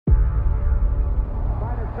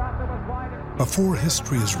Before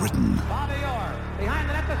history is written,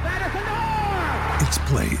 it's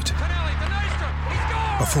played.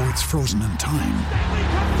 Before it's frozen in time,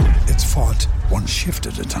 it's fought one shift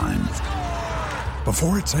at a time.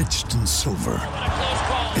 Before it's etched in silver,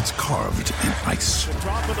 it's carved in ice.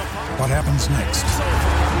 What happens next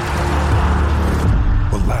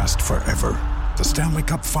will last forever. The Stanley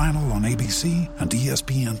Cup Final on ABC and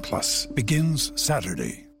ESPN Plus begins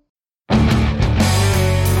Saturday.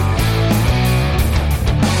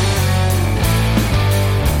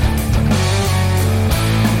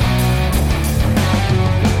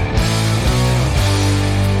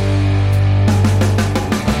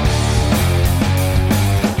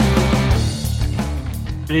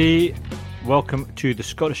 Welcome to the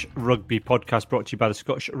Scottish Rugby Podcast, brought to you by the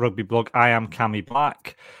Scottish Rugby Blog. I am Cammy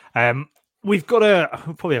Black. We've got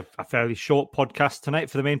probably a fairly short podcast tonight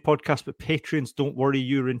for the main podcast, but Patreons, don't worry,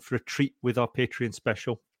 you're in for a treat with our Patreon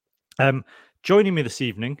special. Joining me this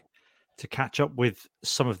evening to catch up with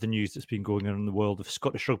some of the news that's been going on in the world of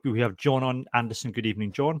Scottish rugby, we have John Anderson. Good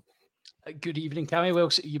evening, John. Good evening, Cammy.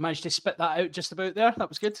 Well, you managed to spit that out just about there. That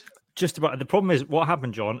was good. Just about. The problem is what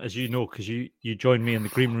happened, John, as you know, because you joined me in the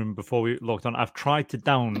green room before we logged on. I've tried to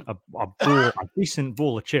down a decent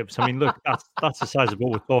bowl of chips. I mean, look, that's the size of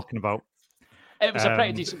what we're talking about. It was a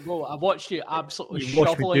pretty decent bowl. I watched you absolutely you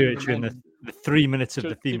watched shoveling. Me do it during the 3 minutes of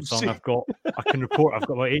the theme song. I can report I've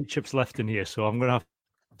got about 8 chips left in here, so I'm going to have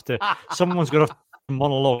to. Someone's going to have to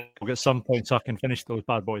monologue at some point so I can finish those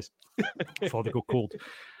bad boys before they go cold.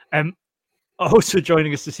 Also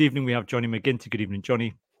joining us this evening, we have Johnny McGinty. Good evening,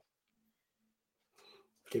 Johnny.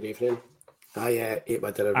 Good evening. I ate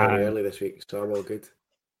my dinner very early this week, so I'm all good.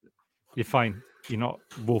 You're fine. You're not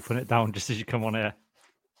wolfing it down just as you come on air.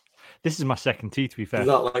 This is my second tea, to be fair. It's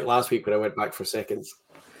not like last week when I went back for seconds.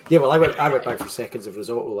 Yeah, well, I went back for seconds of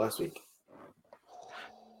risotto last week.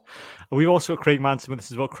 We've also got Craig Manson with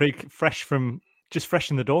us as well. Craig, fresh in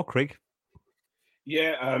the door, Craig.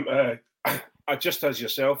 Yeah, just as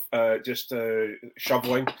yourself, just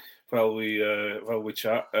shoveling while we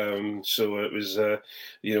chat. So it was,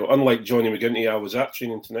 unlike Johnny McGinty, I was at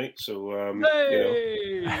training tonight. So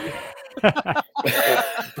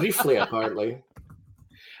briefly, apparently.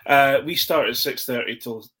 We start at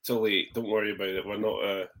 6:30 till 8. Don't worry about it.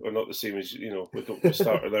 We're not the same as we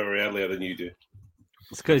start an hour earlier than you do.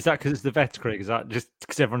 Is that because it's the vets, Craig? Is that just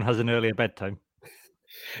because everyone has an earlier bedtime?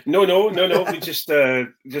 No. We just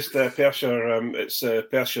Perthshire. It's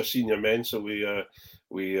Perthshire senior men, so we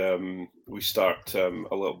start a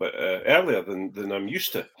little bit earlier than I'm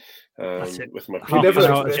used to. With my we never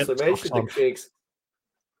expressly mentioned that Craig's.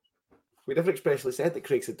 We never expressly said that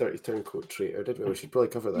Craig's a dirty turncoat traitor, did we? We should probably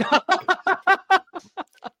cover that.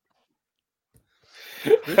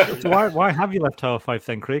 So why have you left Tower 5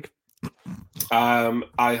 then, Craig? I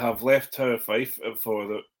have left Tower 5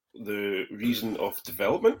 for the reason of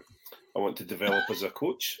development. I want to develop as a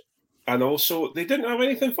coach, and also they didn't have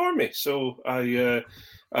anything for me, so I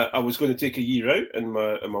was going to take a year out, and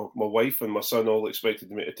my wife and my son all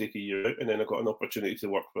expected me to take a year out, and then I got an opportunity to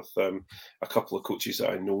work with a couple of coaches that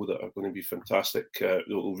I know that are going to be fantastic. That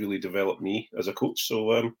will really develop me as a coach,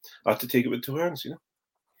 so I had to take it with 2 hands,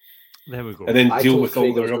 There we go. And then deal with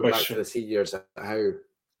all the rubbish. Back to the seniors, how,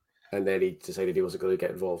 and then he decided he wasn't going to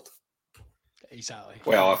get involved. Exactly.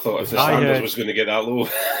 Well, I thought if the standards was going to get that low.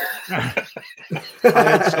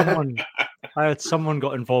 I heard someone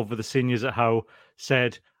got involved with the seniors at Howe,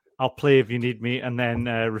 said, "I'll play if you need me," and then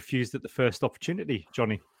refused at the first opportunity,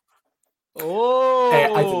 Johnny. Oh,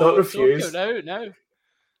 I did not refuse. No.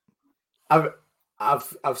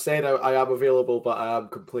 I've said I am available, but I am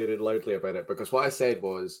complaining loudly about it, because what I said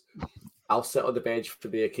was, I'll sit on the bench for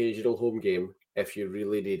the occasional home game if you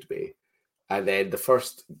really need me. And then the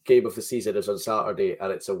first game of the season is on Saturday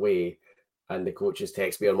and it's away. And the coaches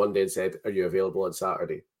text me on Monday and said, "Are you available on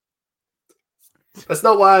Saturday?" That's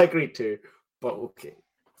not what I agreed to, but okay.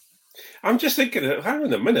 I'm just thinking, hang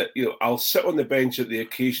on a minute, I'll sit on the bench at the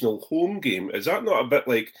occasional home game. Is that not a bit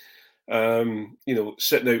like,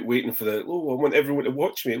 sitting out waiting for I want everyone to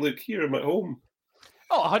watch me. Look, here I'm at home.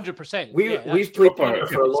 Oh, 100%. We've played together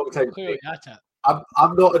for a long time.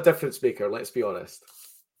 I'm not a difference maker, let's be honest.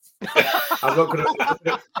 I'm not going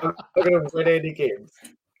to win any games.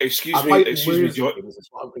 Excuse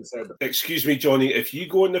me, Johnny. If you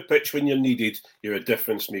go on the pitch when you're needed, you're a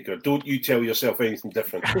difference maker. Don't you tell yourself anything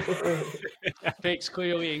different. Beck's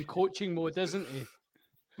clearly in coaching mode, isn't he?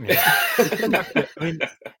 Yeah. I mean,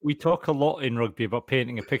 we talk a lot in rugby about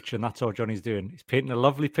painting a picture, and that's all Johnny's doing. He's painting a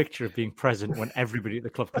lovely picture of being present when everybody at the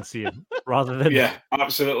club can see him, rather than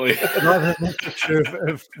absolutely, rather than a picture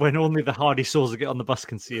of when only the hardy souls that get on the bus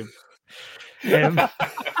can see him.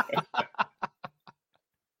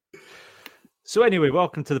 So anyway,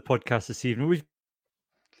 welcome to the podcast this evening. We've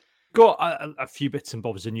got a few bits and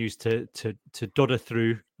bobs of news to dodder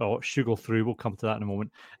through or sugar through. We'll come to that in a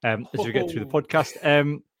moment as we get through the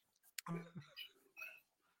podcast.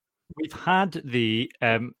 We've had the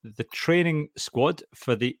training squad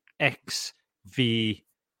for the XV5s.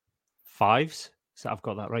 So I've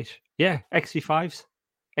got that right. Yeah, XV5s,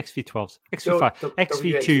 XV12s, XV5,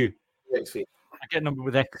 XV2. WXV. I get a number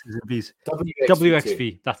with X's and V's.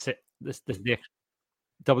 WXV. That's it. This is the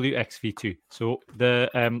WXV2. So the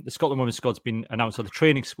Scotland women's squad's been announced on the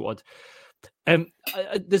training squad. There's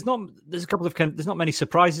a couple of there's not many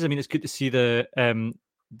surprises. I mean, it's good to see the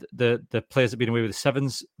players that have been away with the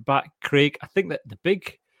sevens back. Craig, I think that the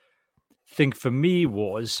big thing for me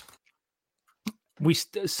was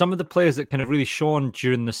some of the players that kind of really shone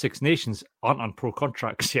during the Six Nations aren't on pro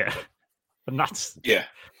contracts yet, and that's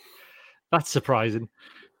surprising.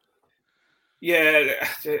 Yeah,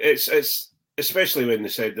 it's especially when they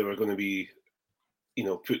said they were going to be,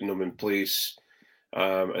 putting them in place,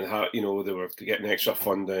 and how they were getting extra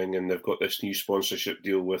funding, and they've got this new sponsorship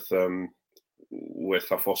deal with a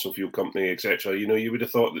fossil fuel company, etc. You would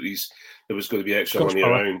have thought that there was going to be extra money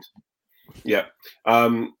around. Yeah,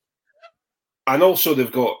 and also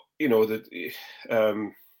they've got the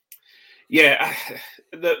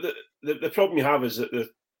problem you have is that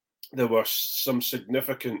there were some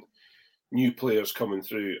significant new players coming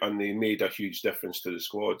through, and they made a huge difference to the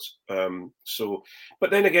squads. But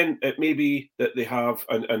then again, it may be that they have,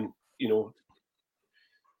 and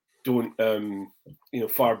don't,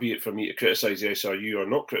 far be it for me to criticise the SRU or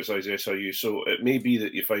not criticise the SRU. So it may be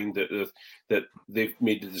that you find that they've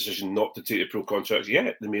made the decision not to take the pro contracts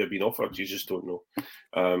yet. They may have been offered. You just don't know.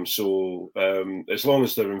 As long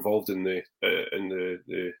as they're involved in the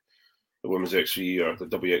women's XV or the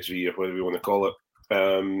WXV or whatever you want to call it,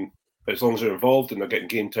 as long as they're involved and they're getting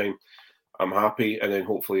game time, I'm happy. And then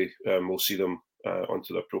hopefully we'll see them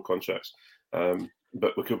onto their pro contracts.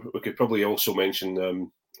 But we could probably also mention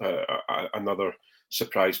another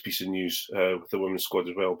surprise piece of news with the women's squad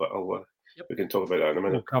as well. But we can talk about that in a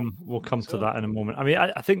minute. We'll come to that in a moment. I mean,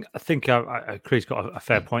 I think Craig's got a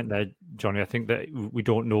fair point there, Johnny. I think that we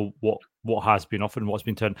don't know what has been offered and what's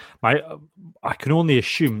been turned. I can only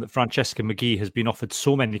assume that Francesca McGee has been offered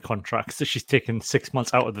so many contracts that she's taken 6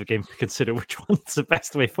 months out of the game to consider which one's the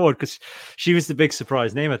best way forward, because she was the big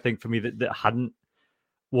surprise name, I think, for me that hadn't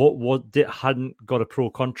got a pro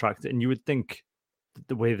contract. And you would think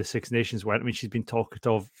the way the Six Nations went, I mean, she's been talked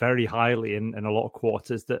of very highly in a lot of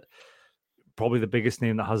quarters, that probably the biggest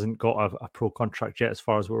name that hasn't got a pro contract yet, as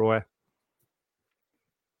far as we're aware.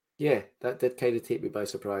 Yeah, that did kind of take me by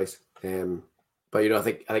surprise. But I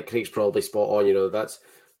think Craig's probably spot on.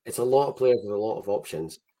 It's a lot of players with a lot of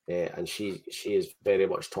options, and she is very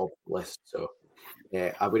much top of the list. So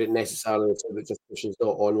I wouldn't necessarily say that just because she's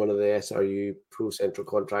not on one of the SRU pro central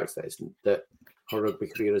contracts that her rugby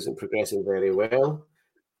career isn't progressing very well.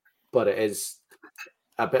 But it is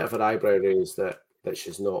a bit of an eyebrow raise that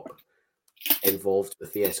she's not involved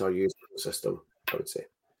with the SRU system, I would say.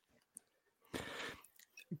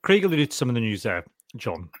 Craig alluded to some of the news there,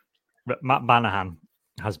 John. Matt Banahan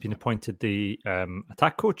has been appointed the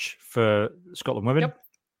attack coach for Scotland Women,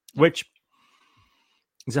 which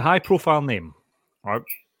is a high-profile name. All right.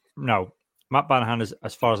 Now, Matt Banahan is,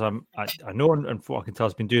 as far as I know, and from what I can tell,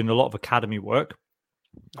 has been doing a lot of academy work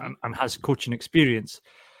and has coaching experience.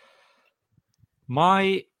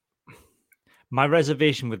 My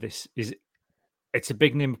reservation with this is it's a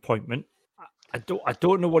big name appointment. I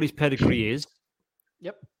don't know what his pedigree is.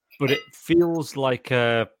 Yep. But it feels like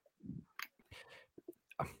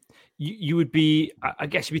you would be, I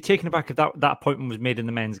guess, you'd be taken aback if that appointment was made in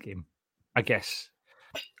the men's game, I guess.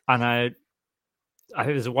 And I think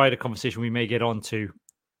there's a wider conversation we may get on to.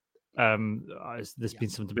 There's been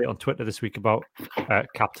some debate on Twitter this week about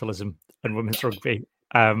capitalism and women's rugby.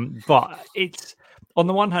 But it's, on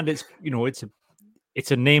the one hand,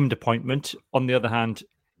 it's a named appointment. On the other hand,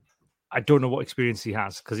 I don't know what experience he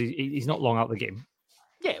has, because he's not long out the game.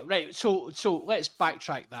 Yeah, right. So let's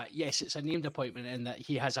backtrack that. Yes, it's a named appointment in that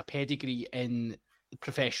he has a pedigree in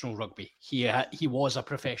professional rugby. He was a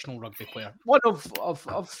professional rugby player. One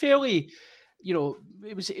of fairly,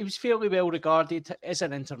 it was fairly well regarded as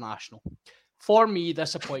an international. For me,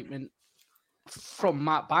 this appointment from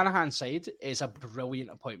Matt Banahan's side is a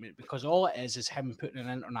brilliant appointment, because all it is him putting an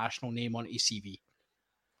international name on his CV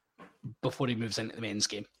before he moves into the men's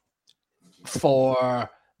game. For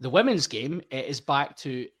the women's game, it is back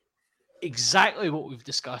to exactly what we've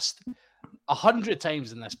discussed 100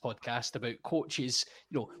 times in this podcast about coaches.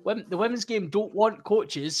 The women's game don't want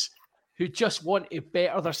coaches who just want to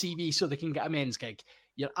better their CV so they can get a men's gig.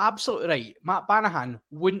 You're absolutely right. Matt Banahan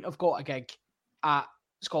wouldn't have got a gig at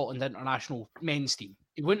Scotland International men's team.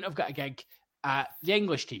 He wouldn't have got a gig at the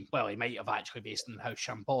English team. Well, he might have actually based on how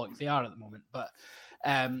shambolic they are at the moment. But,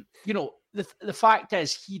 the fact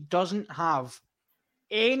is he doesn't have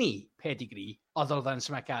any pedigree other than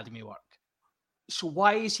some academy work. So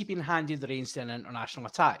why is he being handed the reins to an international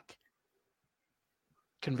attack?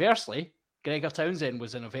 Conversely, Gregor Townsend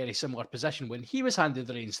was in a very similar position when he was handed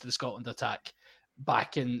the reins to the Scotland attack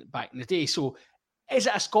back in the day. So is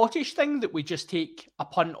it a Scottish thing that we just take a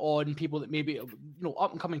punt on people that maybe,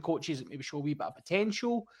 up and coming coaches that maybe show a wee bit of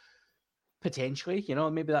potential? Potentially,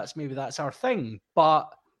 maybe that's our thing. But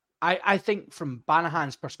I think from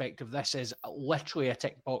Banahan's perspective, this is literally a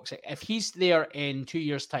tick box. If he's there in 2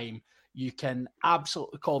 years' time, you can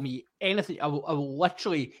absolutely call me anything. I will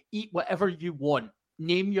literally eat whatever you want.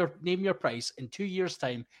 Name your price. In 2 years'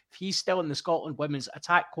 time, if he's still in the Scotland women's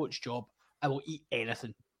attack coach job, I will eat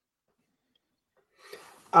anything.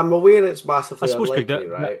 I'm aware it's massively unlikely,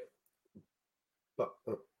 right? But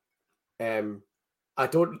I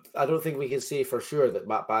don't think we can say for sure that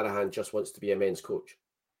Matt Banahan just wants to be a men's coach.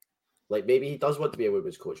 Like, maybe he does want to be a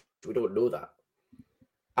women's coach. We don't know that.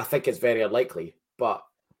 I think it's very unlikely, but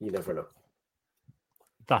you never know.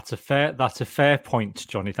 That's a fair point,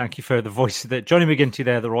 Johnny. Thank you for the voice that Johnny McGinty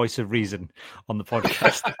there, the voice of reason on the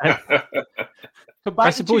podcast. Come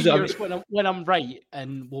back in 2 years when I'm right,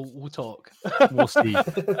 and we'll talk. We'll see.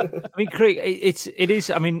 I mean, Craig, it is.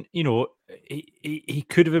 I mean, he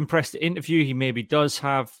could have impressed the interview. He maybe does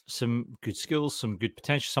have some good skills, some good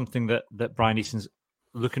potential, something that Brian Eason's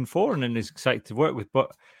looking for and is excited to work with.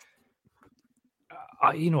 But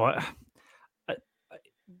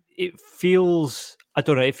it feels. I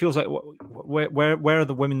don't know. It feels like where are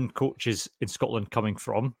the women coaches in Scotland coming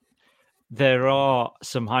from? There are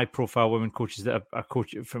some high-profile women coaches that are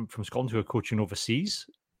coaching from Scotland who are coaching overseas,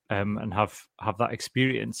 and have that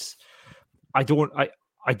experience. I don't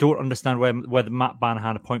understand where the Matt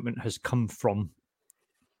Banahan appointment has come from,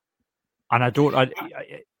 and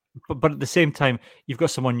but at the same time, you've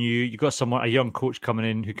got someone new, a young coach coming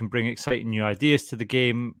in who can bring exciting new ideas to the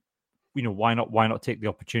game. Why not take the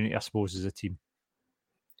opportunity? I suppose as a team.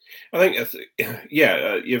 I think,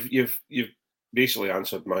 you've basically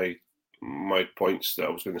answered my points that I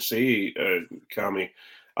was going to say, Cammy.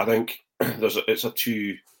 I think it's a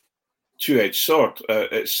two-edged sword.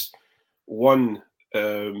 It's one.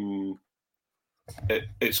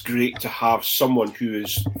 It's great to have someone who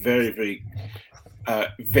is very, very,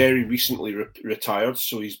 very recently retired,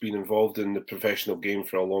 so he's been involved in the professional game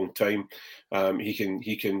for a long time.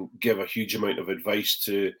 He can give a huge amount of advice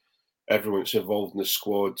to everyone that's involved in the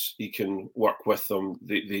squad. He can work with them.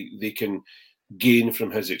 They can gain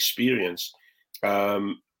from his experience.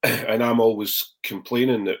 And I'm always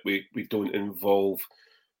complaining that we don't involve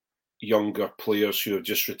younger players who have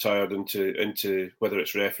just retired into whether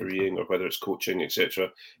it's refereeing or whether it's coaching,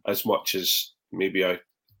 etc., as much as maybe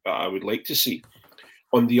I would like to see.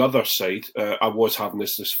 On the other side, I was having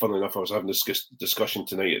this fun enough, I was having this discussion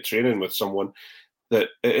tonight at training with someone that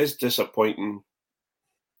it is disappointing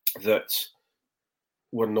that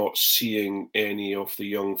we're not seeing any of the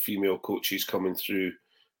young female coaches coming through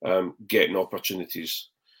getting opportunities.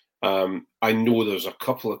 I know there's a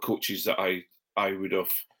couple of coaches that I would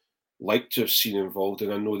have liked to have seen involved,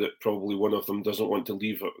 and I know that probably one of them doesn't want to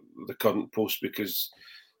leave the current post because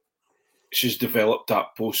she's developed that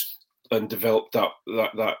post and developed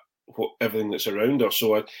that everything that's around her.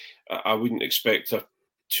 So I wouldn't expect her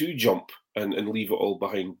to jump and leave it all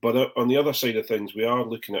behind. But on the other side of things, we are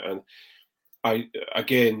looking at, and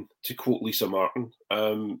again, to quote Lisa Martin,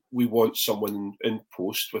 we want someone in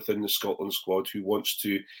post within the Scotland squad who wants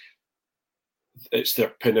to. It's their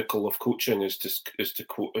pinnacle of coaching is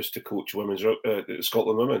to coach women's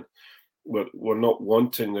Scotland women. We're not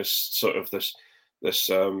wanting this sort of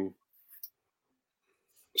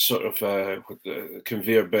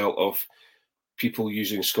conveyor belt of people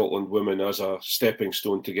using Scotland women as a stepping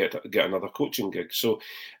stone to get another coaching gig. So,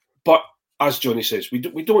 but as Johnny says, we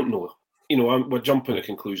don't know. We're jumping to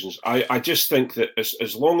conclusions. I just think that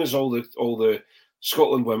as long as all the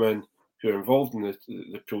Scotland women who are involved in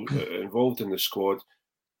involved in the squad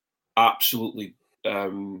absolutely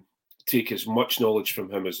take as much knowledge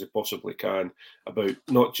from him as they possibly can about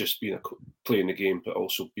not just playing the game, but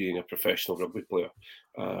also being a professional rugby player.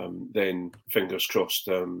 Then fingers crossed,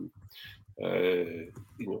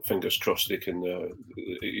 fingers crossed they can.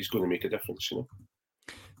 He's going to make a difference.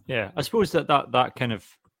 Yeah, I suppose that kind of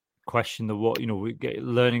question, we get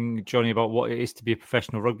learning, Johnny, about what it is to be a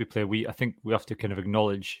professional rugby player. I think we have to kind of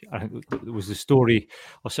acknowledge. I think there was the story,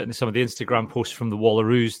 or certainly some of the Instagram posts from the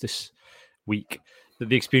Wallaroos this week, that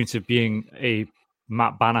the experience of being a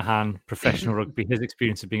Matt Banahan professional rugby, his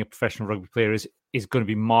experience of being a professional rugby player is going to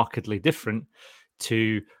be markedly different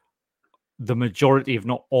to the majority, if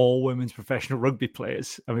not all, women's professional rugby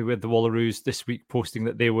players. I mean, we had the Wallaroos this week posting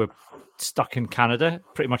that they were stuck in Canada,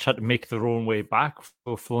 pretty much had to make their own way back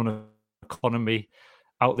for flown an economy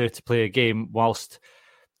out there to play a game, whilst,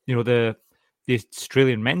 you know, the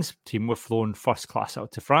Australian men's team were flown first class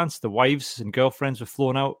out to France. The wives and girlfriends were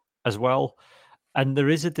flown out as well. And there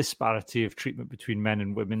is a disparity of treatment between men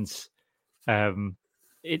and women's in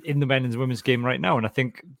the men and women's game right now. And I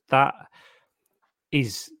think that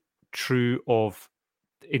is true of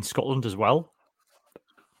in Scotland as well.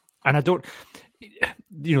 And I don't,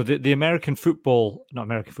 you know, the American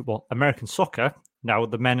soccer, now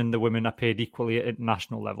the men and the women are paid equally at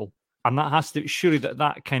international level. And that has to, surely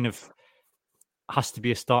that kind of has to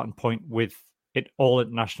be a starting point with all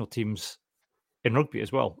international teams in rugby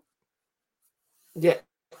as well. Yeah,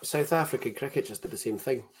 South African cricket just did the same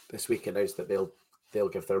thing this week. Announced that they'll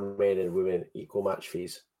give their men and women equal match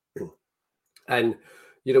fees. And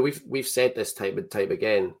you know, we've said this time and time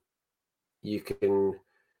again. You can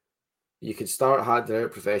start handing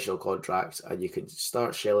out professional contracts and you can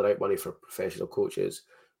start shelling out money for professional coaches,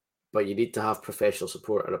 but you need to have professional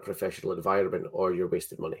support and a professional environment, or you're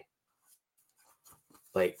wasting money.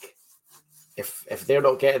 Like, if they're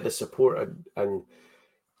not getting the support and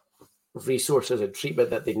resources and treatment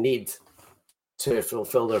that they need to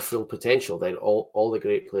fulfill their full potential, then all the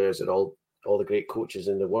great players and all the great coaches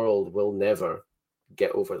in the world will never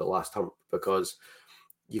get over the last hump, because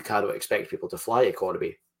you cannot expect people to fly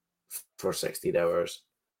economy for 16 hours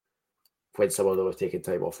when some of them have taken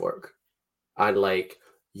time off work. And like,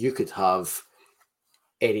 you could have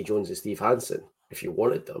Eddie Jones and Steve Hansen if you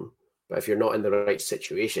wanted them, but if you're not in the right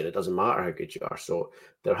situation, it doesn't matter how good you are. So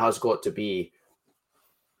there has got to be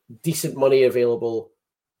decent money available,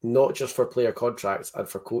 not just for player contracts and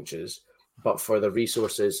for coaches, but for the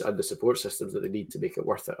resources and the support systems that they need to make it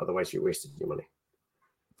worth it. Otherwise, you're wasting your money.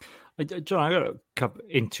 John, I got to come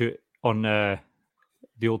into it on the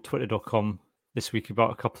old Twitter.com this week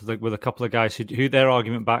about a couple of guys who their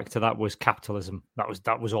argument back to that was capitalism.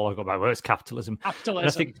 That was all I got about. Well, it's capitalism. Capitalism,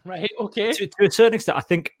 I think, right? Okay. To a certain extent, I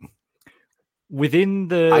think within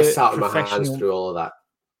the I sat my hands through all of that.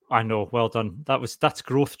 I know. Well done. That's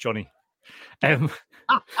growth, Johnny. From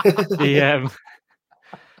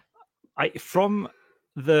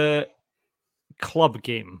the club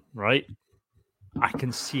game, right? I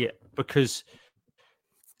can see it, because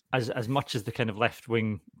as much as the kind of left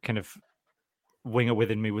wing kind of winger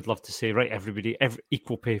within me would love to say, right,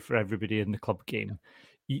 equal pay for everybody in the club game,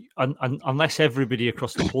 unless everybody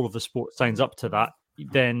across the whole of the sport signs up to that,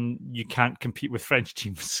 then you can't compete with French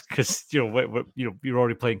teams, because you're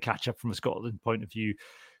already playing catch up from a Scotland point of view.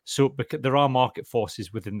 So because there are market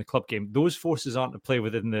forces within the club game, those forces aren't to play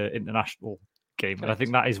within the international game. Correct. And I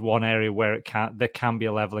think that is one area where there can be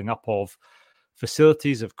a leveling up of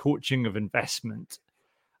facilities, of coaching, of investment.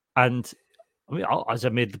 And I mean, as I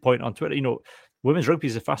made the point on Twitter, women's rugby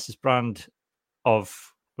is the fastest brand of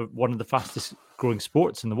one of the fastest growing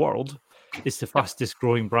sports in the world. It's the fastest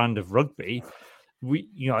growing brand of rugby. We,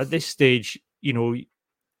 at this stage,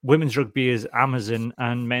 women's rugby is Amazon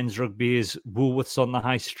and men's rugby is Woolworths on the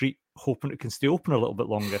high street, hoping it can stay open a little bit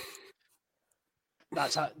longer.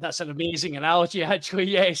 That's an amazing analogy, actually.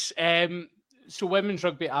 Yes. So women's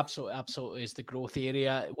rugby absolutely is the growth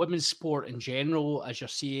area. Women's sport in general, as you're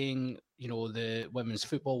seeing, the Women's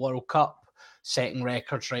Football World Cup setting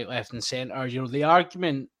records right, left, and centre.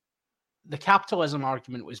 The capitalism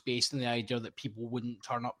argument was based on the idea that people wouldn't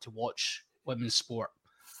turn up to watch women's sport.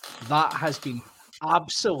 That has been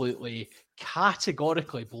absolutely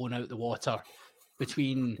categorically blown out the water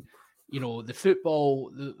between the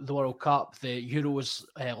football, the World Cup, the Euros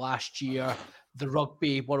last year, the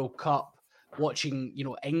Rugby World Cup, watching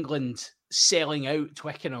England selling out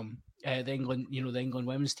Twickenham, the England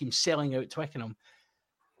women's team selling out Twickenham.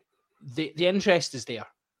 The interest is there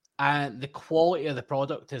and the quality of the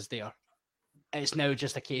product is there. It's now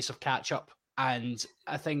just a case of catch up. And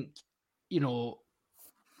I think the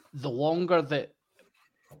longer that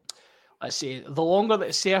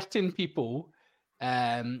certain people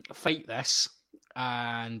fight this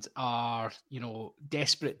and are,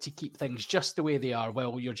 desperate to keep things just the way they are,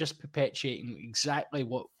 well, you're just perpetuating exactly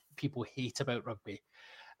what people hate about rugby.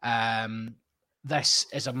 This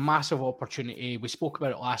is a massive opportunity. We spoke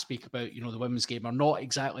about it last week about, the women's game they're not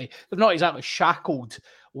exactly shackled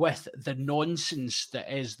with the nonsense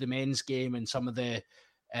that is the men's game and some of the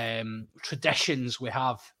traditions we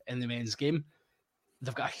have in the men's game.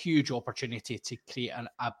 They've got a huge opportunity to create an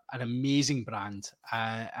amazing brand.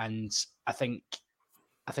 And I think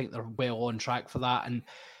I think they're well on track for that. And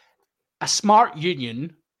a smart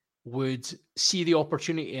union would see the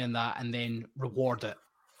opportunity in that and then reward it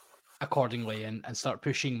accordingly and start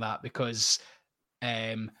pushing that, because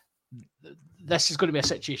this is going to be a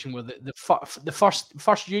situation where the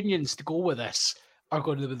first unions to go with this are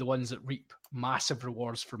going to be the ones that reap massive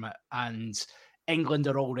rewards from it. And England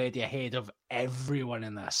are already ahead of everyone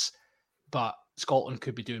in this, but Scotland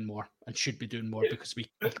could be doing more and should be doing more, because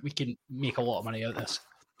we can make a lot of money out of this.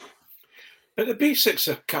 But the basics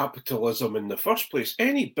of capitalism in the first place,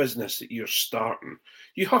 any business that you're starting,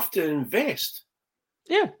 you have to invest.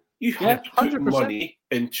 Yeah. You have to put 100%. money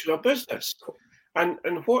into a business. And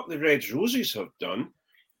what the Red Roses have done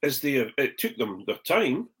is it took them their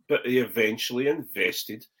time, but they eventually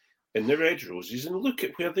invested in the Red Roses, and look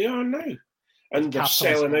at where they are now. And they're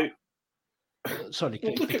selling out. Sorry,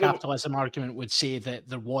 the capitalism argument would say that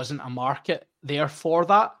there wasn't a market there for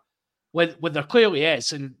that. When there clearly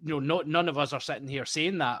is, and none of us are sitting here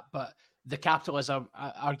saying that, but the capitalism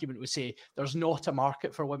argument would say there's not a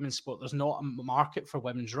market for women's sport, there's not a market for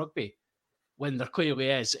women's rugby, when there clearly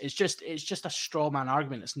is. It's just a straw man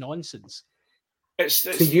argument. It's nonsense. It's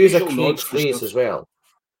to use a Craig phrase as well.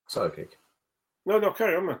 Sorry, Craig. No,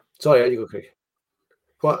 carry on, man. Sorry, you go, Craig.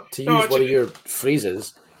 Use one of your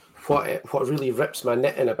phrases, what really rips my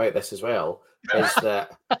knitting about this as well is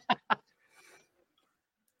that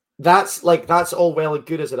that's all well and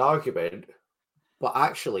good as an argument, but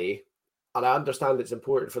actually, and I understand it's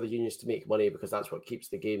important for the unions to make money because that's what keeps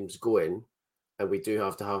the games going, and we do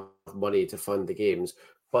have to have money to fund the games,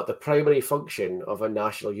 but the primary function of a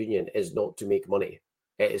national union is not to make money.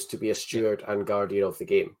 It is to be a steward and guardian of the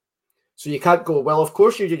game. So you can't go, well, of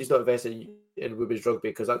course your union's not invested in women's rugby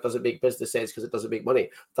because that doesn't make business sense because it doesn't make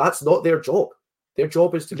money. That's not their job. Their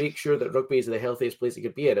job is to make sure that rugby is the healthiest place it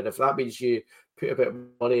could be in. And if that means you put a bit of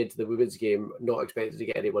money into the women's game, not expecting to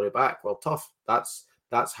get any money back, well, tough. That's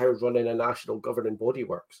how running a national governing body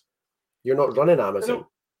works. You're not running Amazon.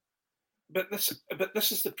 But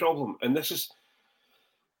this is the problem, and this is,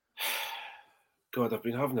 God, I've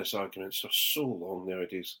been having this argument for so long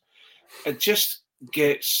nowadays. It just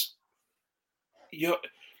gets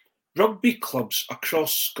rugby clubs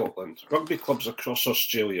across Scotland, rugby clubs across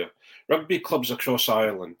Australia, rugby clubs across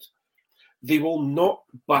Ireland. They will not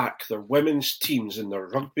back their women's teams in their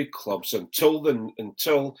rugby clubs until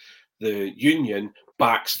the union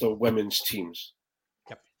backs their women's teams.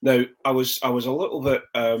 Yep. Now, I was a little bit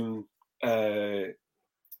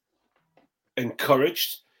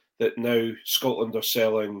encouraged that now Scotland are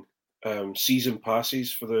selling season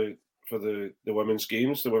passes for the women's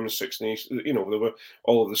games, the women's Six Nations. There were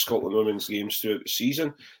all of the Scotland women's games throughout the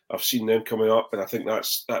season. I've seen them coming up, and I think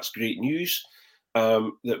that's great news.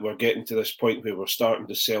 That we're getting to this point where we're starting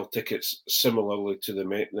to sell tickets similarly to the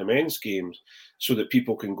men's games, so that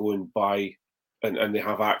people can go and buy and they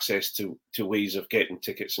have access to ways of getting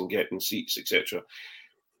tickets and getting seats, etc.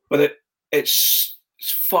 But it's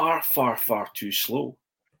far, far, far too slow.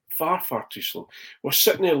 Far, far too slow. We're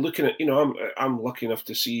sitting there looking at, I'm lucky enough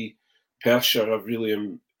to see Perthshire have really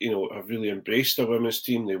embraced their women's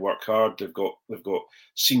team. They work hard. They've got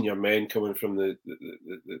senior men coming from the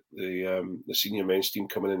senior men's team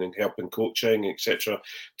coming in and helping coaching, etc.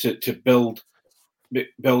 To build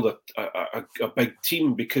a big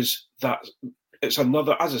team, because it's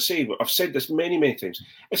another, as I say, I've said this many, many times,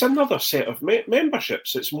 it's another set of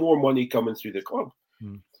memberships. It's more money coming through the club.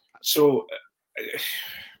 So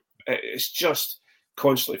it's just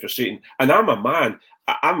constantly frustrating. And I'm a man.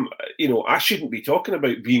 I shouldn't be talking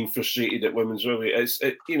about being frustrated at women's rugby. I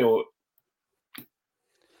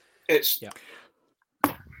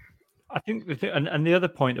think and the other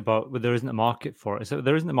point about there isn't a market for it is that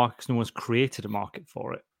there isn't a market because no one's created a market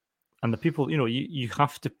for it. And the people, you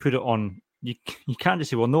have to put it on. You can't just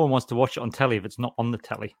say, well, no one wants to watch it on telly if it's not on the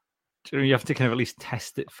telly. You have to kind of at least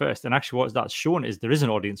test it first. And actually, what that's shown is there is an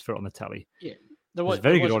audience for it on the telly. Yeah, there's a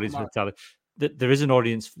very good audience for the telly. There is an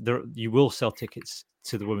audience. You will sell tickets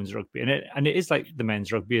to the women's rugby, and it is like the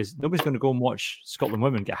men's rugby. Is nobody's going to go and watch Scotland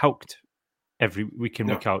women get hulked every week in,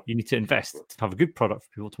 week out. You need to invest to have a good product for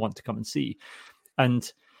people to want to come and see.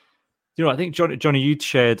 And I think Johnny, you'd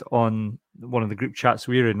shared on one of the group chats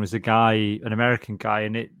we were in was an American guy,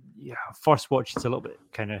 and first watch it's a little bit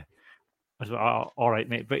kind of, I was like, all right,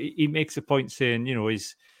 mate. But he makes a point saying, he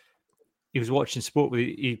was watching sport.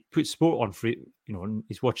 He puts sport on for, and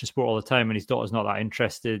he's watching sport all the time, and his daughter's not that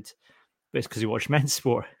interested. But it's because he watched men's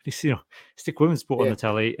sport. He's, stick women's sport on the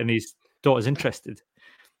telly, and his daughter's interested.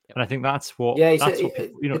 And I think that's what. Yeah, that's what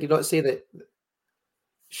people, did he not say that?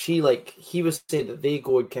 He was saying that they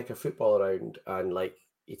go and kick a football around, and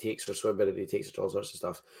he takes her swimming and he takes her to all sorts of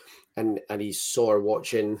stuff, and he saw her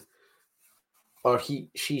watching, or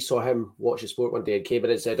she saw him watch a sport one day and came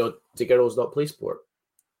in and said, "Oh, do girls not play sport?"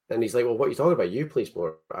 And he's like, "Well, what are you talking about? You play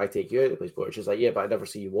sport. I take you out to play sport." She's like, "Yeah, but I never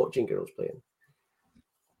see you watching girls playing."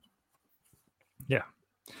 Yeah,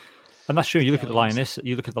 and that's true. You look at the lioness.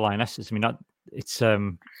 You look at the lionesses. I mean, it's I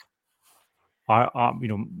you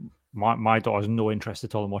know, my daughter has no interest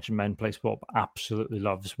at all in watching men play sport, but absolutely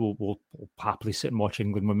loves. We'll happily sit and watch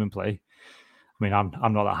England women play. I mean,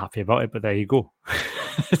 I'm not that happy about it, but there you go.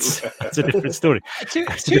 it's a different story. To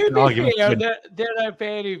be fair, they're a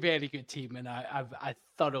very, very good team, and I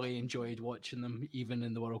thoroughly enjoyed watching them, even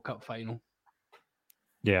in the World Cup final.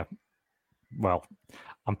 Yeah, well,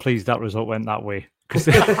 I'm pleased that result went that way.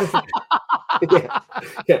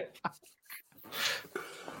 Yeah.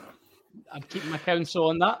 I'm keeping my counsel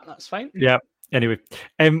on that. That's fine. Yeah. Anyway,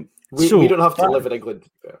 we don't have to live in England.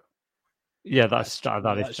 Yeah, that is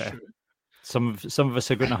fair. True. Some of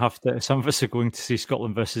us are going to have to. Some of us are going to see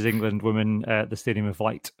Scotland versus England women at the Stadium of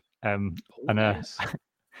Light. Yes.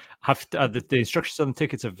 The instructions on the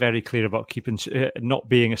tickets are very clear about keeping not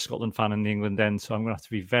being a Scotland fan in the England end. So I'm going to have to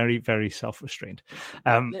be very, very self-restrained.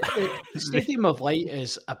 The Stadium of Light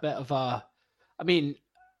is a bit of a. I mean,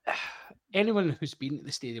 anyone who's been at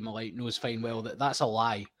the Stadium of Light knows fine well that that's a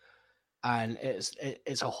lie. And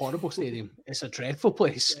it's a horrible stadium. It's a dreadful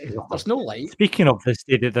place. There's no light. Speaking of the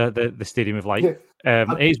Stadium of Light, it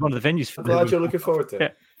is one of the venues. I'm glad you're looking forward to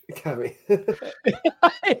it. Yeah.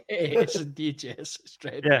 It's indeed, yes. It's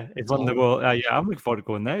dreadful. Yeah, it's one of the world. Yeah, I'm looking forward to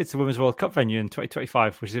going there. It's the Women's World Cup venue in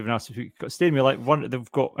 2025, which is even nice. We've got Stadium of Light.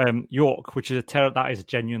 They've got York, which is that is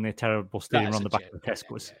genuinely a terrible stadium on the back of the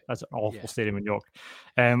Tesco's. Yeah. That's an awful stadium in York.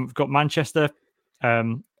 We've got Manchester.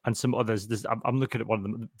 And some others. I'm looking at one of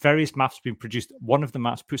them. Various maps being produced. One of the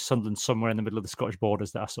maps puts Sunderland somewhere in the middle of the Scottish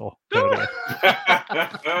borders that I saw.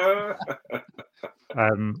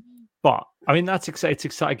 But I mean, that's exciting. It's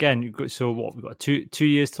exciting again. We've got 2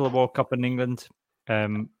 years till the World Cup in England.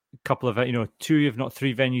 A couple of 2 if not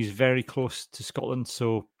 3 venues very close to Scotland.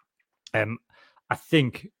 So I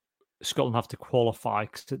think Scotland have to qualify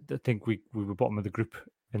because I think we were bottom of the group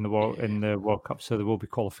in the World Cup, so there will be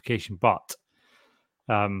qualification, but.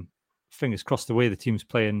 Fingers crossed the way the team's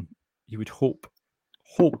playing, you would hope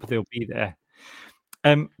they'll be there.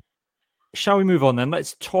 Shall we move on then?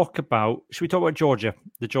 Should we talk about Georgia,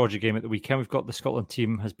 the Georgia game at the weekend? We've got the Scotland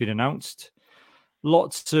team has been announced.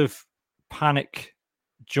 Lots of panic,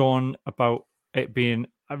 John, about it being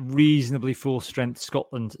a reasonably full-strength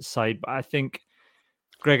Scotland side, but I think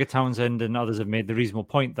Gregor Townsend and others have made the reasonable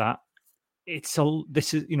point that it's a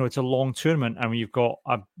long tournament, and you've got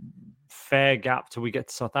a fair gap till we get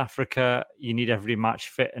to South Africa. You need every match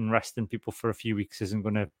fit, and resting people for a few weeks isn't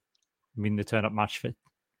going to mean they turn up match fit.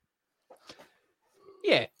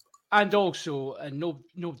 Yeah, and also,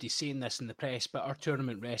 nobody's saying this in the press, but our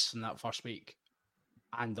tournament rests in that first week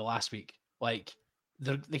and the last week. Like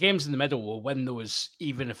the games in the middle, will win those,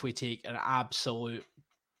 even if we take an absolute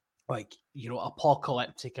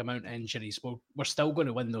apocalyptic amount of injuries. We're still going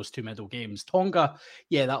to win those 2 middle games. Tonga,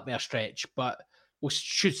 yeah, that'll be a stretch, but we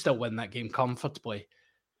should still win that game comfortably.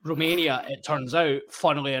 Romania, it turns out,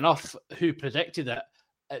 funnily enough, who predicted it,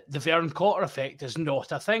 the Vern Cotter effect is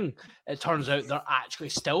not a thing. It turns out they're actually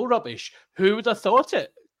still rubbish. Who would have thought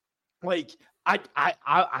it? Like,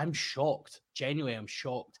 I'm shocked. Genuinely, I'm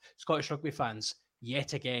shocked. Scottish rugby fans,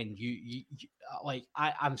 yet again,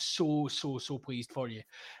 I'm so pleased for you.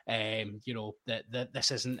 That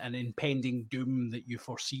this isn't an impending doom that you've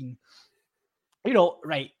foreseen.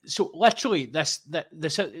 Right. So literally,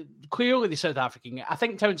 clearly the South African. I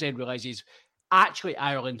think Townsend realizes actually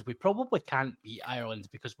Ireland. We probably can't beat Ireland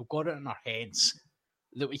because we've got it in our heads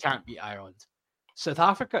that we can't beat Ireland. South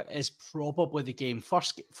Africa is probably the game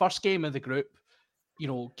first game of the group.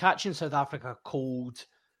 Catching South Africa cold.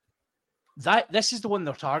 This is the one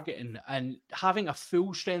they're targeting, and having a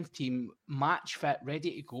full strength team, match fit,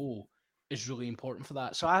 ready to go, is really important for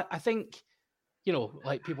that. So I think.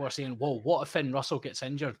 People are saying, well, what if Finn Russell gets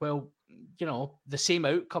injured? Well, the same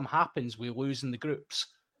outcome happens. We lose in the groups.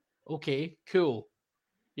 Okay, cool.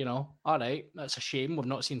 All right, that's a shame. We've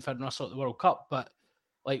not seen Finn Russell at the World Cup, but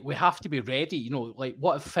we have to be ready.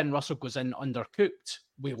 What if Finn Russell goes in undercooked?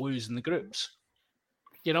 We lose in the groups.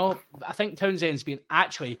 I think Townsend's been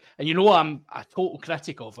actually, and I'm a total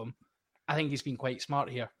critic of him. I think he's been quite smart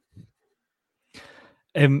here.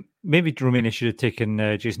 Maybe Romania should have taken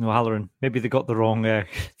Jason O'Halloran. Maybe they got the wrong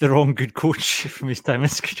good coach from his time in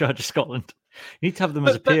charge of Scotland. You need to have them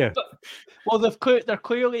as a pair. Well, they're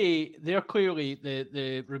clearly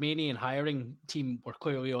the Romanian hiring team were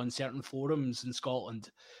clearly on certain forums in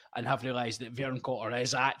Scotland, and have realised that Vern Cotter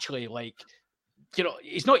is actually like,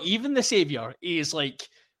 he's not even the saviour. He is like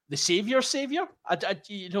the saviour.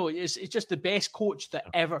 It's just the best coach that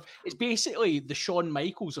ever. It's basically the Shawn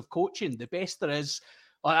Michaels of coaching, the best there is.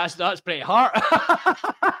 Oh, that's Bret Hart.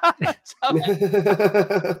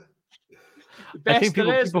 The best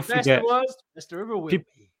there is, the best there was, Mr. Riverwood.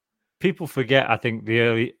 People forget, I think,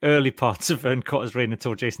 the early parts of Vern Cotter's reign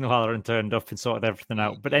until Jason O'Halloran turned up and sorted everything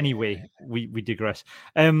out. But anyway, we digress.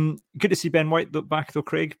 Good to see Ben White look back, though,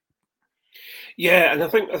 Craig. Yeah, and I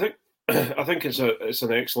think it's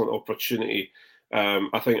an excellent opportunity.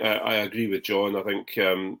 I think I agree with John. I think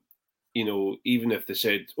even if they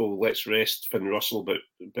said, "Oh, let's rest Finn Russell, but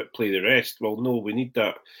play the rest," well, no, we need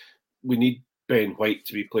that. We need Ben White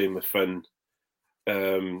to be playing with Finn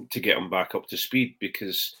to get him back up to speed,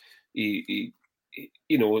 because he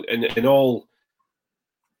in all,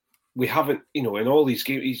 we haven't, in all these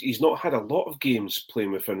games, he's not had a lot of games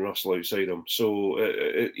playing with Finn Russell outside him. So,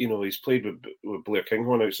 he's played with Blair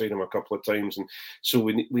Kinghorn outside him a couple of times. And so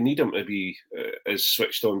we need him to be as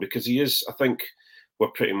switched on, because he is, I think we're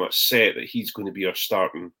pretty much set that he's going to be our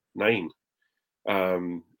starting 9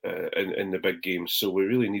 in the big games. So we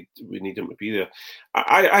really need him to be there.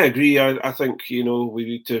 I agree. I think, we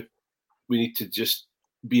need to just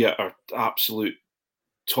be at our absolute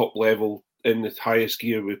top level, in the highest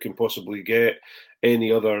gear we can possibly get.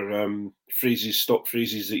 Any other stock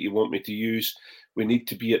phrases that you want me to use, we need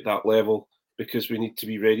to be at that level, because we need to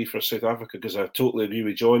be ready for South Africa. Because I totally agree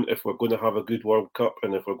with John. If we're going to have a good World Cup,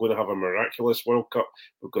 and if we're going to have a miraculous World Cup,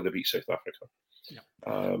 we've got to beat South Africa.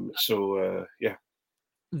 Yeah.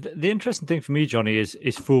 The interesting thing for me, Johnny,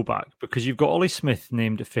 is fullback, because you've got Ollie Smith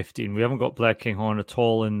named at 15. We haven't got Blair Kinghorn at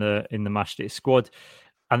all in the matchday squad.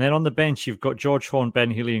 And then on the bench, you've got George Horn, Ben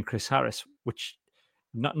Healy, and Chris Harris, which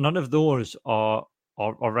none of those are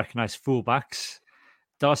recognised fullbacks.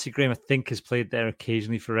 Darcy Graham, I think, has played there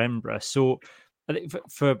occasionally for Edinburgh. So I think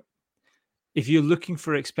if you're looking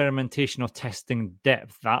for experimentation or testing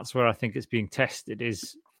depth, that's where I think it's being tested,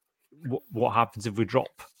 is what happens if we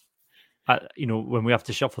drop, when we have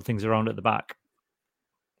to shuffle things around at the back.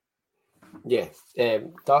 Yeah.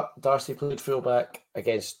 Darcy played fullback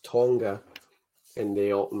against Tonga in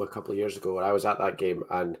the autumn a couple of years ago, and I was at that game,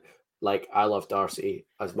 and I love Darcy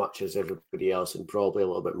as much as everybody else, and probably a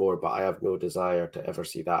little bit more, but I have no desire to ever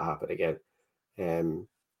see that happen again.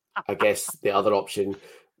 I guess the other option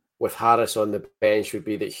with Harris on the bench would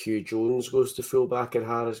be that Hugh Jones goes to fullback and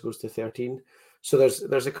Harris goes to 13. So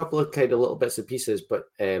there's a couple of kind of little bits and pieces, but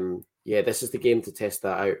this is the game to test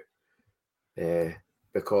that out,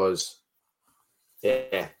 because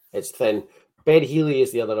it's thin. Ben Healy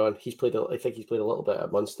is the other one. I think he's played a little bit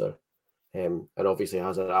at Munster, and obviously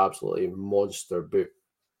has an absolutely monster boot,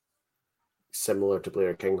 similar to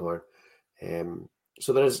Blair Kinghorn.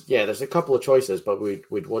 So there's a couple of choices, but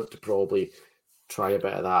we'd want to probably try a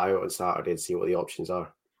bit of that out on Saturday and see what the options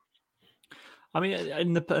are. I mean,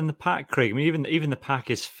 in the pack, Craig. I mean, even the pack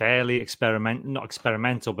is fairly not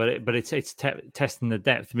experimental, but it's testing the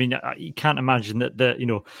depth. I mean, you can't imagine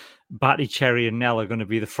that Batty, Cherry, and Nell are going to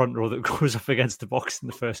be the front row that goes up against the box in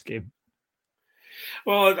the first game.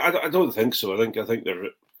 Well, I don't think so. I think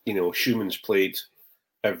they're Schumann's played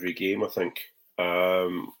every game, I think.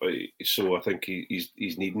 So I think he's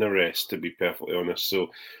needing a rest, to be perfectly honest.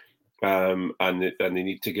 So. And they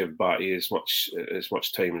need to give Batty as much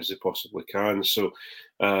time as they possibly can. So,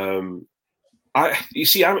 I'm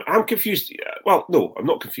confused. Well, no, I'm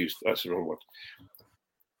not confused. That's the wrong word.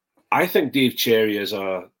 I think Dave Cherry is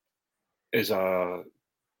a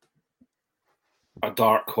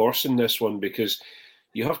dark horse in this one, because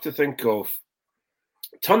you have to think of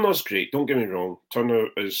Turner's great. Don't get me wrong. Turner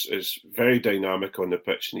is very dynamic on the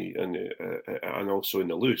pitch and also in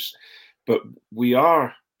the loose, but we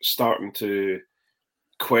are starting to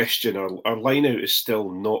question our line out is still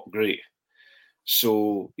not great.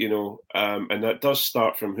 So, and that does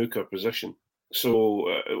start from hooker position.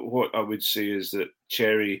 So what I would say is that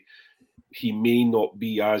Cherry, he may not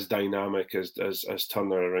be as dynamic as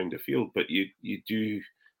Turner around the field, but you do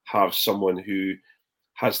have someone who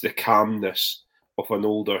has the calmness of an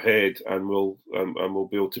older head and will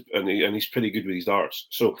be able to, and he's pretty good with his darts.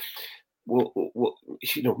 So, well,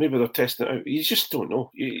 maybe they're testing it out. You just don't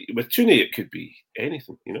know. With Tooney, it could be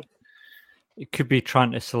anything, It could be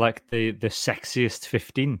trying to select the sexiest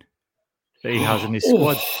 15 that he has in his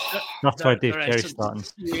squad. That's why Dave Cherry's starting.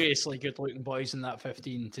 Seriously good-looking boys in that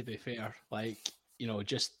 15, to be fair.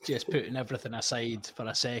 Just putting everything aside for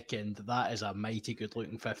a second, that is a mighty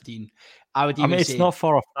good-looking 15. It's not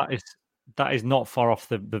far off that. that is not far off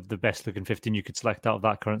the best looking 15 you could select out of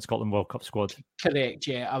that current Scotland World Cup squad. Correct,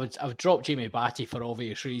 yeah. I would drop Jamie Batty for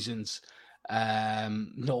obvious reasons.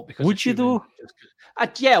 Not because would you though?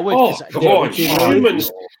 Yeah, I would. Oh, come on, Schumann's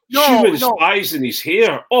eyes and his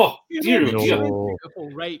hair. Oh, dear. Beautiful,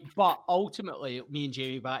 right? But ultimately, me and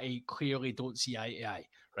Jamie Batty clearly don't see eye to eye,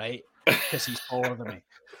 right? Because he's taller than me.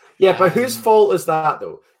 Yeah, but whose fault is that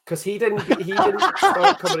though? Because he didn't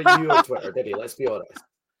start coming at you on Twitter, did he? Let's be honest.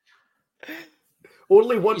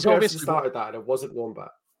 Only one person started that, and it wasn't Wombat.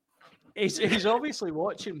 He's obviously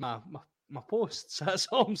watching my posts. That's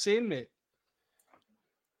all I'm saying, mate.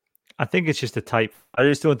 I think it's just a type. I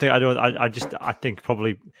just don't think. I think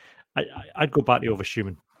probably. I'd go Batty over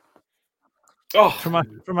Schumann. Oh, from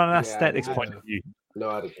an aesthetics point of view. No,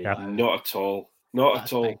 I don't think not at all. Not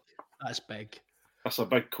That's at all. Big. That's big. That's a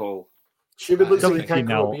big call. Schumann looks like he can't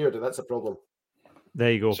grow a beard, and that's a problem.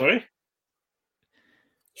 There you go. Sorry?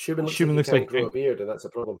 Schumann looks like he can't grow a beard, and that's a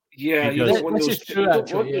problem. Yeah, you don't want those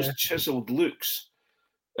chiseled looks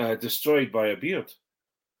destroyed by a beard.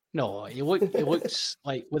 No, he looks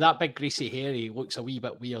like with that big greasy hair, he looks a wee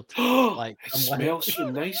bit weird. It smells so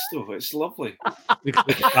nice though. It's lovely.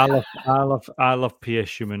 I love Pierre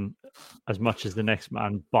Schumann as much as the next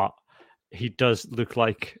man, but he does look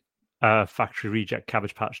like a factory reject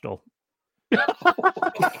Cabbage Patch doll.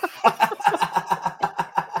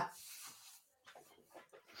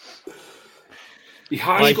 He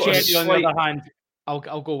has got Cherry, on the other hand, I'll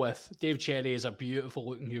go with Dave Cherry is a beautiful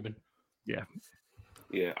looking human. Yeah.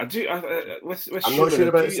 Yeah, I do. I'm not sure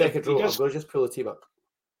about the second row. I'm going to just pull a team up.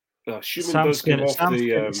 Sam Skinner is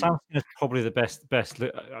probably the best.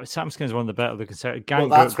 Sam Skinner is one of the better looking. Well,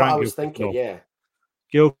 that's what I was thinking. Yeah.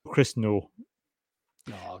 Gilchrist, no.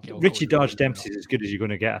 No, Richie Darge Dempsey is as good as you're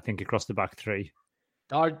going to get, I think, across the back three.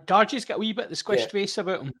 Darge's got a wee bit of the squished face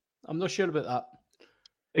about him. I'm not sure about that.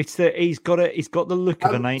 It's he's got the look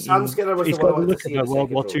of a 19. Sam Skinner was he's the got one the look of a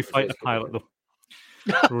World War II fighter pilot, though.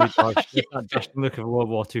 That look of a World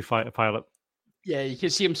War II fighter pilot. Yeah, you can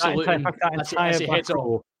see him saluting.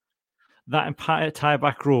 That entire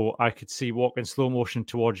back row, I could see walk in slow motion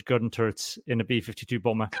towards gun turrets in a B-52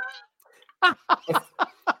 bomber.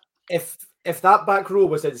 If that back row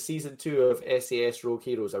was in season 2 of SAS Rogue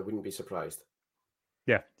Heroes, I wouldn't be surprised.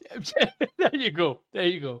 Yeah. There you go.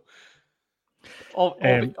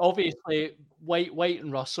 Obviously, White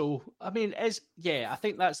and Russell. I mean, I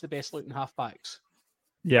think that's the best looking halfbacks.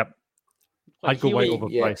 Yeah. I'd go White over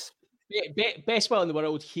Price. Best one in the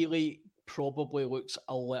world, Healy probably looks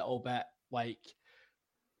a little bit like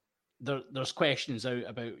there's questions out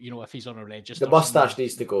about, if he's on a register. The mustache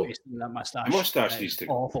needs to go. That mustache needs to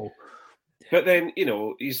go. Awful. But then,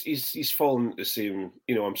 he's fallen the same.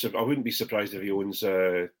 I wouldn't be surprised if he owns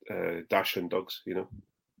Dachshund dogs. I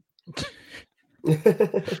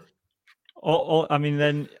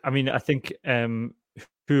think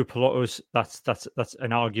Pua Pilotos, that's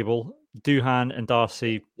inarguable. Doohan and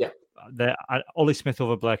Darcy, Ollie Smith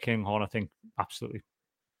over Blair Kinghorn, I think, absolutely.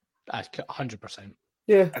 100%.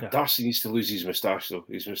 Yeah. Darcy needs to lose his moustache though.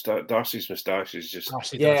 Darcy's moustache is just.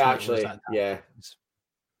 Yeah.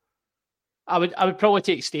 I would probably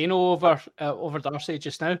take Steno over Darcy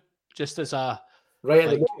just now, just as a right at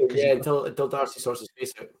the moment, until Darcy sorts his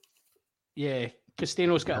face out. Yeah, because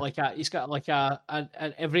Steno's got an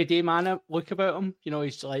everyday man look about him.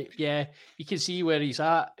 He's like, you can see where he's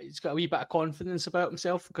at. He's got a wee bit of confidence about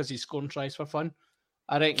himself because he's scoring tries for fun.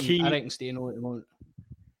 I reckon Steno at the moment.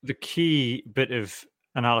 The key bit of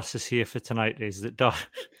analysis here for tonight is that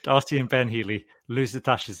Darcy and Ben Healy lose the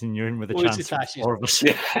tashes and you're in with a chance for four of us.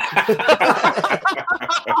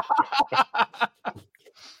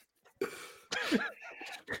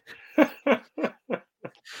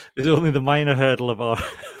 There's only the minor hurdle of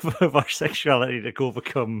our sexuality to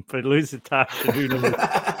overcome, but lose the tash and who knows?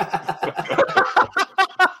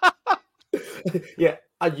 Yeah,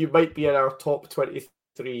 and you might be in our top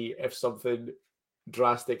 23 if something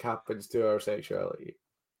drastic happens to our sexuality.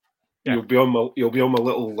 Yeah. You'll be on my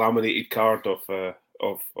little laminated card of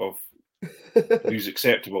who's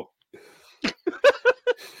acceptable.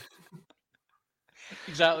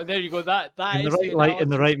 Exactly. There you go. That in the right light, in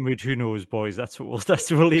the right mood. Who knows, boys? That's what we'll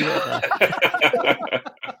leave it at that.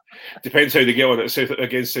 Depends how they get on it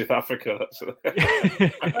against South Africa.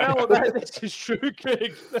 Well, this is true,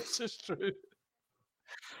 Craig. This is true.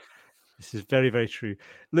 This is very, very true.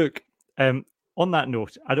 Look, on that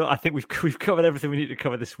note, I think we've covered everything we need to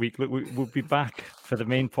cover this week. Look, we'll be back for the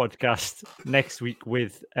main podcast next week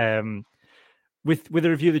with a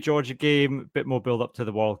review of the Georgia game, a bit more build up to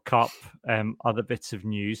the World Cup, other bits of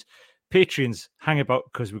news. Patreons, hang about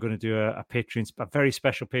because we're going to do a very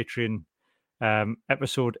special Patreon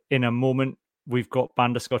episode in a moment. We've got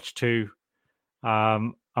Banderscotch 2.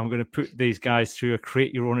 I'm going to put these guys through a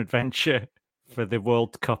create your own adventure for the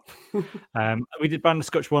World Cup. We did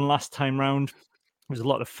Banderscotch 1 last time round. It was a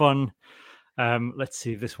lot of fun. Let's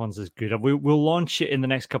see if this one's as good. We'll launch it in the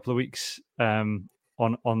next couple of weeks on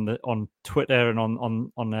Twitter and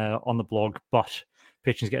on the blog. But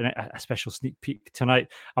patrons getting a special sneak peek tonight,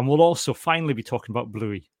 and we'll also finally be talking about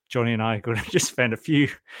Bluey. Johnny and I are going to just spend a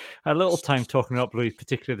little time talking about Bluey,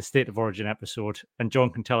 particularly the State of Origin episode. And John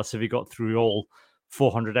can tell us if he got through all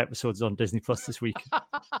 400 episodes on Disney Plus this week.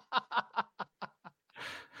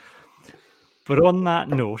 But on that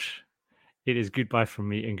note, it is goodbye from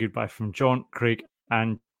me and goodbye from John, Craig,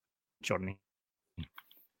 and Johnny.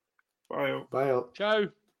 Bye. Bye. Ciao.